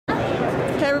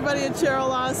everybody, it's Cheryl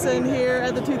Lawson here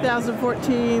at the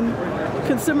 2014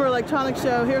 Consumer Electronics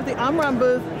Show here at the Omron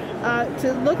booth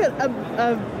to look at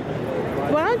a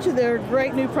bunch of their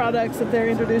great new products that they're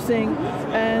introducing.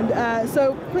 And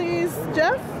so please,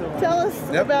 Jeff, tell us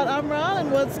about Omron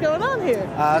and what's going on here.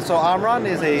 So Omron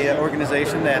is an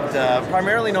organization that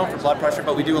primarily known for blood pressure,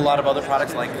 but we do a lot of other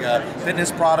products like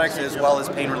fitness products as well as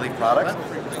pain relief products.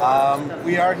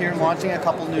 We are here launching a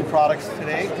couple new products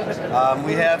today.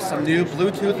 We have some new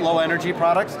Bluetooth low energy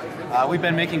products. We've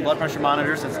been making blood pressure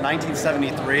monitors since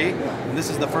 1973, and this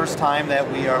is the first time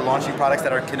that we are launching products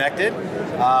that are connected.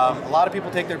 A lot of people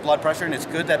take their blood pressure, and it's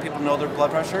good that people know their blood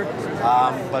pressure,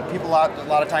 but people a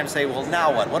lot of times say, well,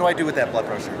 now what? What do I do with that blood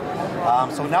pressure?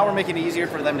 So now we're making it easier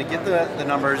for them to get the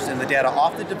numbers and the data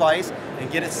off the device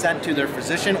and get it sent to their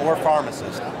physician or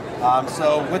pharmacist.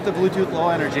 So with the Bluetooth low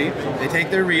energy, they take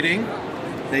their reading,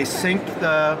 they sync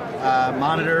the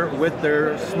monitor with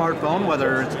their smartphone,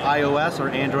 whether it's iOS or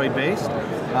Android based.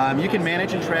 You can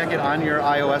manage and track it on your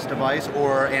iOS device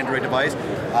or Android device,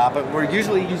 but we're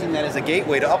usually using that as a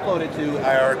gateway to upload it to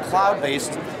our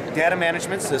cloud-based data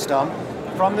management system.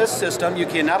 From this system, you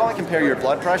can not only compare your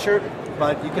blood pressure,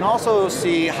 but you can also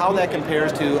see how that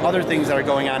compares to other things that are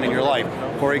going on in your life.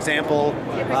 For example,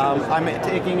 I'm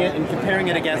taking it and comparing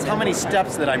it against how many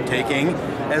steps that I'm taking,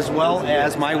 as well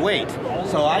as my weight.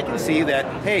 So I can see that,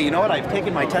 hey, you know what, I've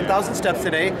taken my 10,000 steps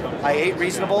today, I ate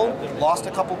reasonable, lost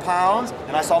a couple pounds,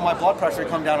 and I saw my blood pressure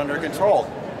come down under control.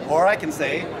 Or I can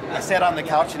say, I sat on the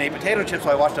couch and ate potato chips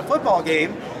while I watched a football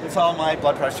game and saw my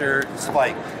blood pressure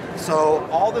spike. So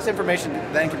all this information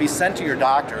then can be sent to your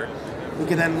doctor, who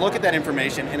can then look at that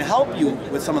information and help you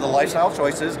with some of the lifestyle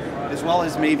choices, as well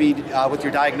as maybe with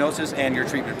your diagnosis and your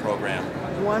treatment program.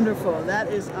 Wonderful. That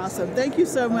is awesome. Thank you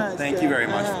so much. Thank you very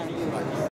much.